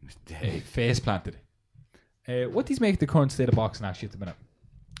 He was dead. Face planted. What do you make the current state of boxing actually at the minute?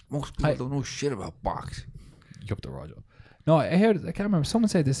 Most people don't know shit about box. You up the Roger. No, I can't remember. Someone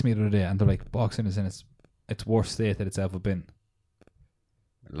said this to me the other day, and they're like, boxing is in its worst state that it's ever been.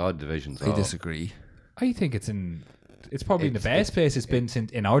 A lot of divisions. I disagree. I think it's probably in the best place it's been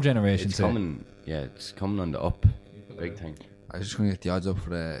since in our generation. It's so. coming. Yeah, it's coming on the up. Big time. I was just going to get the odds up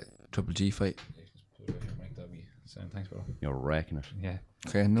for the Triple G fight. Thanks, bro. You're wrecking it. Yeah.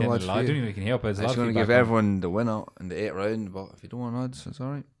 Okay, no odds for I don't you. even know if you can hear, but it's a I lot was of going to feedback give on- everyone the winner in the 8th round, but if you don't want odds, it's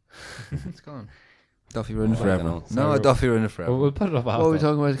alright. It's gone. Duffy running I don't forever. know. No, Duffy running forever. We'll put it up What after. are we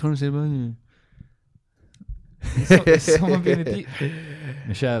talking about? The current state of boxing? Someone being a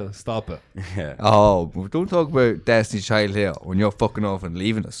Michelle, stop it. Yeah. Oh, don't talk about Destiny's Child here when you're fucking off and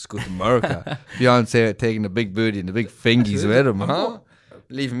leaving us. Go to America. Beyonce taking the big booty and the big fingies with him, huh?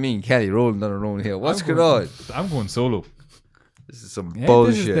 Leaving me and Kelly rolling down our own here. What's going on? I'm going solo. This is some Yeah,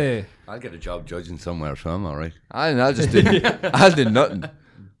 bullshit. This is the, I'll get a job judging somewhere, so I'm alright. I'll just do. I'll do nothing.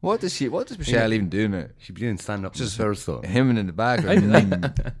 What does Michelle even do now? She'd be doing stand up Just first, though. Him in the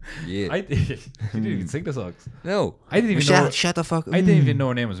background. Yeah. I you didn't even sing the songs. No. I didn't even Michelle, know. shut the fuck up. I didn't even know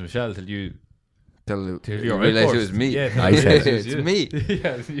her name was Michelle till you. Till Till you you realised it was me. Yeah, I said it's me.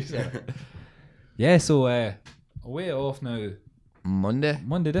 Yeah, you said it. Yeah, so away off now. Monday.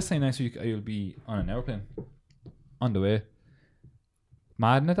 Monday, this time next week, I will be on an airplane. On the way.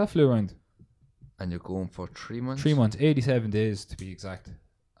 Mad, that flew around. And you're going for 3 months? 3 months, 87 days to be exact.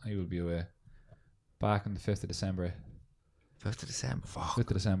 I will be away. Back on the 5th of December. 1st of December. Fuck. 5th of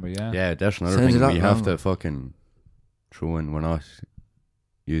December, yeah. Yeah, that's another Sounds a thing. lot We have longer. to fucking throw in. We're not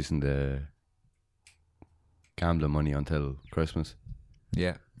using the gambling money until Christmas.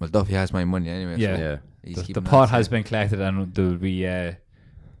 Yeah. Well, Duffy has my money anyway. Yeah. So Yeah. he's The keeping pot that has safe. been collected, and there will be at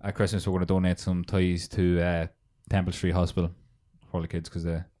Christmas we're going to donate some toys to Temple Street Hospital for all the kids because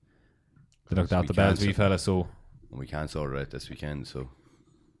they looked So after we bells can't wee fella. So And we can't sort it out this weekend, so.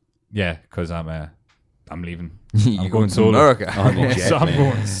 yeah, because I'm leaving. You're I'm going to solo. America. On the jet, So I'm man.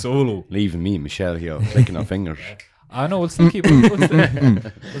 going solo. Leaving me and Michelle here, clicking our fingers. I know we'll still keep.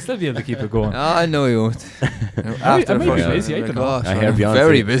 We'll still be able to keep it going. I know you won't. I might be busy, I don't know. Gosh, I hear I'm Beyonce-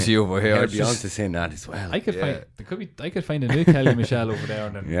 very busy over here. Yeah, It's just- Beyonce saying that as well. I could Yeah. find. I could find a new Kelly Michelle over there,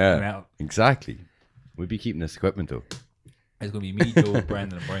 and then Yeah, exactly. We'd be keeping this equipment though. it's going to be me, Joe,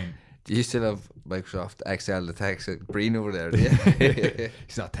 Brandon, and Brian. Do you still have Microsoft Excel to text Breen over there? Do you?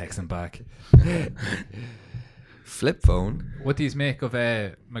 He's not texting back. Flip phone. What do you make of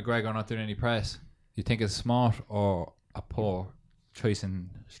McGregor not doing any press? Do you think it's smart or a poor choice in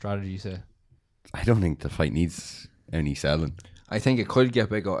strategy? Say, I don't think the fight needs any selling. I think it could get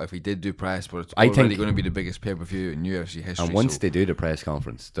bigger if he did do press, but it's I already think- going to be the biggest pay per view in UFC history. And once so- they do the press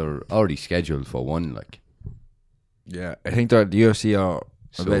conference, they're already scheduled for one. Like, yeah, I think that the UFC are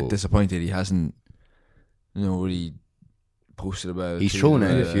a bit So- disappointed. He hasn't, really posted about it. he's tweeted thrown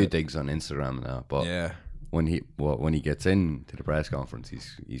out about a few it. digs on Instagram and that, but Yeah, when he gets into the press conference,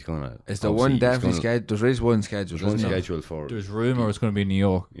 he's gonna. is there one obviously, he's definitely gonna- scheduled? There is one scheduled. There's one isn't there? scheduled for. there's rumour it's going to be in New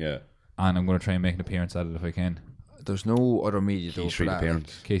York, Yeah, and I'm going to try and make an appearance at it if I can. There's no other media though key for street that.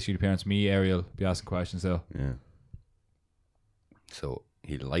 appearance. Case you appearance, me, Ariel, be asking questions though. Yeah. So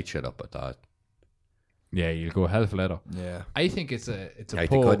he'll light shit up at that. Yeah, you'll go hell for leather. Yeah, I think it's a Like,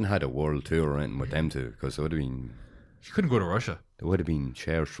 they couldn't have had a world tour or anything with them two because it would have been You couldn't go to Russia. there would have been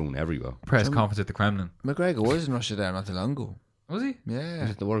chairs thrown everywhere. Press conference at the Kremlin. McGregor was in Russia there not too long ago. Was he? Yeah,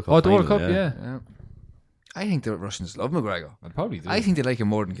 Was it the World Cup? Oh, the World final? Cup, yeah. yeah. I think the Russians love McGregor. I'd probably do. I think they like him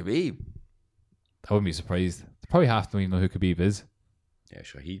more than Khabib. I wouldn't be surprised. They probably have to even know who Khabib is. Yeah,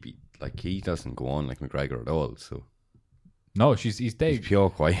 sure. He'd be like he doesn't go on like McGregor at all. So No, he's he's dead. pure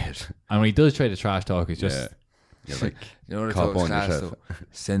quiet. And when he does try to trash talk, it's just. Yeah. You're like, You know what I Cop thought was on class yourself. though?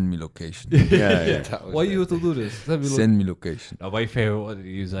 Send me location. yeah, yeah. That was Why it. you have to do this? Let me look. Send me location. No, my favorite one.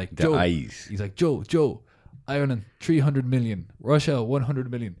 He was like, The Joe. eyes. He's like, Joe. Ireland 300 million. Russia 100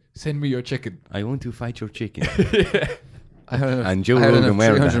 million. Send me your chicken. I want to fight your chicken. Ireland, And Joe Ireland Rogan have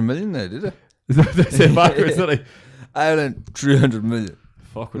wearing 300 that. million now, did it? They say backwards, don't they? Ireland 300 million.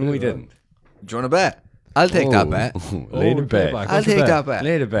 Fuck No, we didn't. Do you want to bet? I'll take that bet. Lay the bet. payback. I'll What's your take bet? that bet.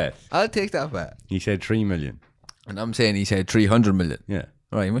 Lay the bet. I'll take that bet. He said 3 million. And I'm saying he said 300 million. Yeah.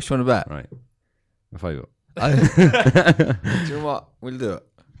 All right, much you want to bet? Right. If I go. Do you know what? We'll do it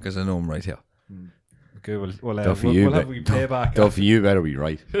because I know I'm right here. Okay, we'll Duffy, you have bet. we payback. Duffy, you better be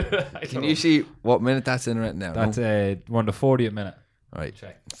right. Can you see what minute that's in right now? That's no? we're on the 40th minute. Right,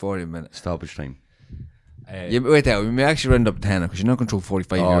 Check. 40 minutes. Stoppage time. Yeah, but wait there. We may actually round up 10 because you're not going to throw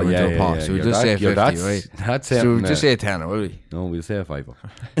 45 Oh, euro yeah, into a yeah, pot. yeah. So we'll You're just that- say you're 50, that's- right? That's So something. we'll just say a 10, will we? No, we'll say a 5.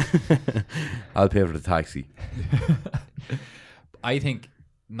 I'll pay for the taxi. I think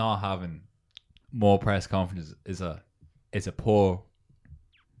not having more press conferences is a poor.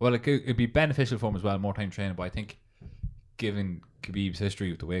 Well, it'd be beneficial for him as well, more time training. But I think, given Khabib's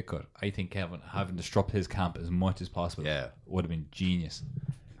history with the weight cut, I think having disrupt his camp as much as possible, would have been genius.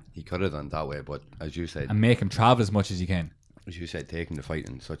 He could have done that way, but as you said, And make him travel as much as you can. taking the fight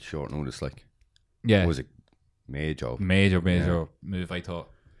in such short notice, like, Yeah, was a major. major move, I thought.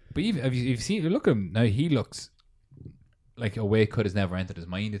 But even if you see, look at him now, he looks like a weight cut has never entered his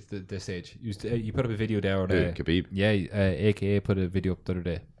mind at this stage. You put up a video there, Khabib. yeah, AKA put a video up the other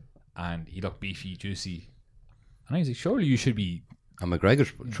day, and he looked beefy, juicy, and I was like, surely you should be. And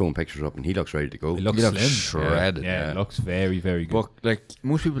McGregor's throwing pictures up, and he looks ready to go. He looks He looks slim, shredded. Yeah, it looks very, very good. But like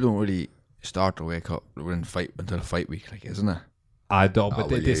most people don't really start their weight cut when fight until fight week, like, isn't it? I don't, but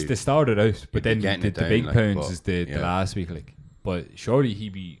well, they started out, but then getting the it down, big like, pounds but, is the yeah. last week, like. But surely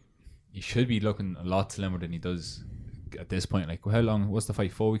he should be looking a lot slimmer than he does at this point. Like, how long? What's the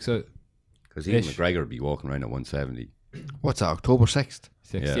fight? 4 weeks out? Because even Ish. McGregor would be walking around at 170. What's that? October 6th?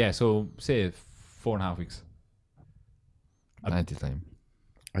 6. Yeah. Yeah. So say 4.5 weeks. 90 time.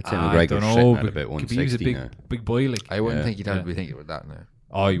 I'd say I McGregor's don't sitting know. at about Khabib's a 160 big, now. big boy. Like, I wouldn't Yeah. think you'd have Yeah. to be thinking about that now.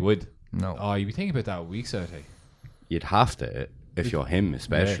 oh, you would. No. Oh, you'd be thinking about that weeks out. Hey? You'd have to, if you're him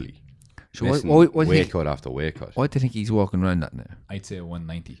especially. So Missing what do you weight think? cut after weight cut. What do you think he's walking around at now? I'd say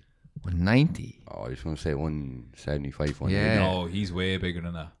 190. 190. Oh, I just want to say 175, 180. Yeah. No, he's way bigger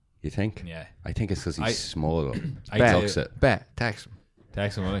than that. You think? Yeah. I think it's because he's I- smaller. I'd Ducks say, it. Bet. Text him.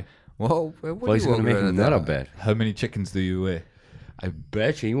 text him, will he? Whoa. Well, he's going to make another bet. How many chickens do you weigh? I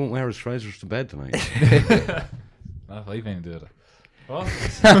bet you he won't wear his trousers to bed tonight. Not if I can do it. What?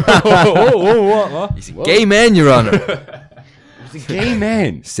 What? He's a gay man, Your Honor. He's a gay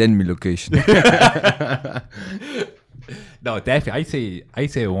man. Send me location. No, definitely.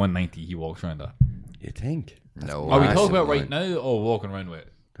 I'd say 190. He walks around that. You think? No. Are we massive, talking about man. right now or walking around with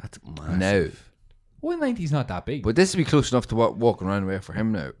it? That's massive. No. 190 is not that big. But this would be close enough to what walking around with for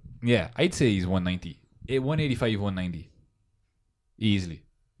him now. Yeah, I'd say he's 190. 185, 190. Easily.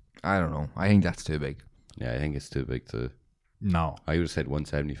 I don't know. I think that's too big. Yeah, I think it's too big to. No. I would have said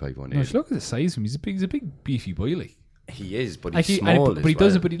 175, No, 180. just look at the size of him. He's a big beefy boy, like. He is, but Like he's he, and small. but he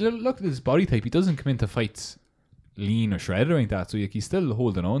doesn't. But he look at his body type. He doesn't come into fights lean or shredded or anything like that. So like, he's still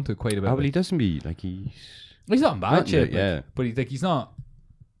holding on to quite a bit. Oh, but he like, doesn't be like he's. he's not in bad not shape. yet, yeah. But he's not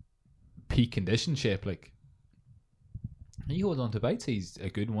peak condition shape. Like he holds on to. But I'd say he's a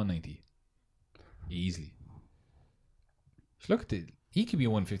good 190 easily. Just look at it. He could be a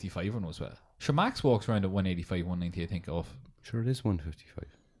 155 or no as well. Sure, Max walks around at 185, 190. I think off. Sure, it is 155.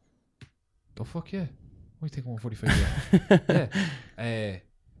 The fuck yeah. Why do you think 145? Yeah.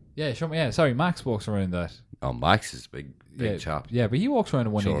 Yeah, sure. Yeah, sorry. Max walks around that. Oh, Max is big Yeah, chap. yeah, but he walks around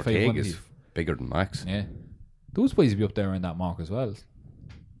at Sure, 185, Ortega 180. is bigger than Max. Yeah. Those boys will be up there around that mark as well.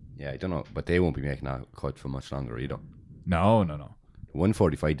 Yeah, I don't know, but they won't be making that cut for much longer either. No. The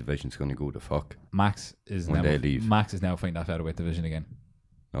 145 division's going to go to fuck. Max is When now they leave. Max is now fighting that featherweight division again.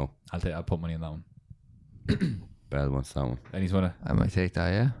 No, I'll put money on that one. Bell wants that one. And he's won I might take that,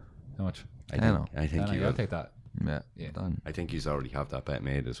 yeah. how much? I know. think I'll you will. take that. Yeah. Done. I think he's already have that bet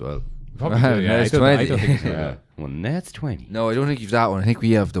made as well. Probably do, yeah. There's I 20. don't think he's gonna do Yeah. that. Well, that's 20. No, I don't think you've that one. I think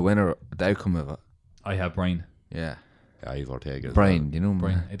we have the winner, the outcome of it. I have Brian. Yeah. Yeah, he's Ortega. as Brian, do you know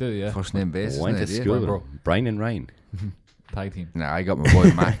Brian. him? I do, yeah. First name well. basis. Went to isn't it? school. Brian, bro. with Brian and Ryan. Tag team. Nah, I got my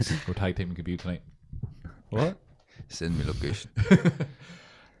boy Max. We're tag team Khabib tonight. What? Send me location.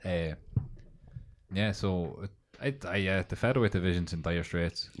 Yeah, so the featherweight division's in dire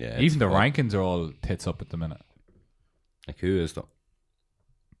straits. Yeah, Even it's the fucked. rankings are all tits up at the minute. Like, who is that?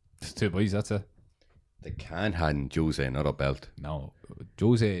 It's two boys, that's it. They can't hand Jose another belt No,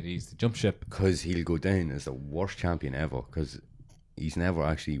 Jose, he's the jump ship. because he'll go down as the worst champion ever because he's never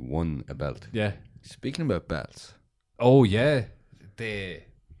actually won a belt. Yeah. Speaking about belts, Oh yeah, the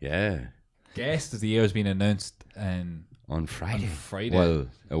Yeah. guest of the year has been announced, and On Friday. Friday. Well,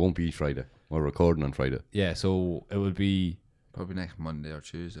 it won't be Friday. We're recording on Friday. yeah, so it would be probably next Monday or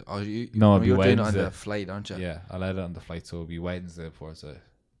Tuesday. Oh, No, it'll be you're doing it on Wednesday. the flight, aren't you? yeah. I'll add it on the flight, so it'll be Wednesday before it's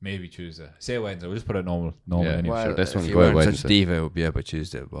Maybe Tuesday. Say Wednesday. We'll just put it normal Yeah. anyway. Well, this if one's you going weren't Wednesday. such a diva, it would be about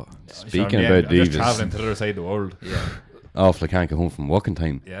Tuesday. But Speaking I'm about just divas, travelling to the other side of the world. yeah, awful I can't get home from working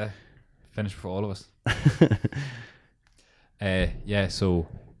time. Yeah. Finished for all of us. Yeah, so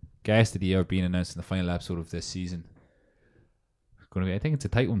guest of the year being announced in the final episode of this season. It's gonna be, I think it's a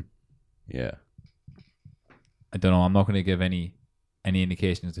tight one. Yeah. I don't know. I'm not going to give any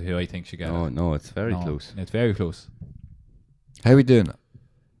indication as to who I think should get it. No, it's very No, close. It's very close. how are we doing it?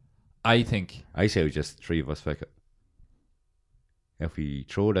 I think I say we just three of us pick it. If we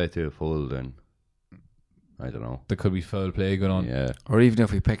throw it out to a poll, then I don't know. there could be foul play going on. Yeah. Or even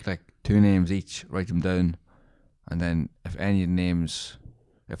if we pick like 2 names each, write them down, and then if any of the names,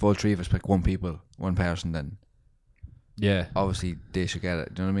 if all 3 of us pick one person, then Yeah. obviously they should get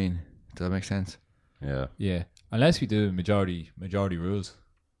it. Do you know what I mean? Does that make sense? Yeah. Yeah. Unless we do majority rules.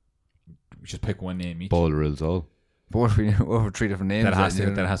 We just pick one name each. Ball rules all. But what if we 3 different names? That has then,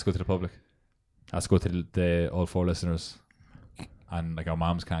 to you know? go to the public. Has to go to the all 4 listeners. And like our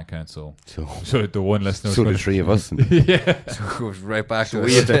moms can't count, so So the one listener. the 3 of us. Yeah. So it goes right back So to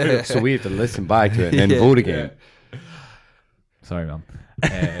we us. have to listen back to it and then Yeah. vote again. Sorry, mom.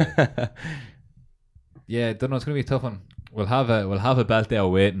 Yeah, don't know. It's gonna be a tough one. We'll have a belt there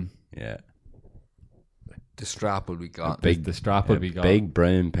waiting. Yeah. The strap will be gone. Big- The strap will be gone. Big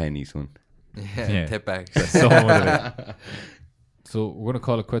brown pennies one. Yeah, tip bags. So much of it. So we're gonna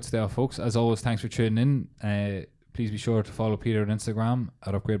call it quits there, folks. As always, thanks for tuning in. Please be sure to follow Peter on Instagram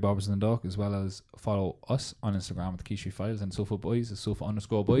at Upgrade Barbers in the Dock, as well as follow us on Instagram at the Key Street Files and Sofa Boys at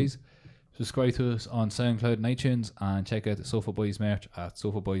Sofa_Boys. Subscribe to us on SoundCloud and iTunes, and check out the Sofa Boys merch at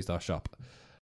sofaboys.shop.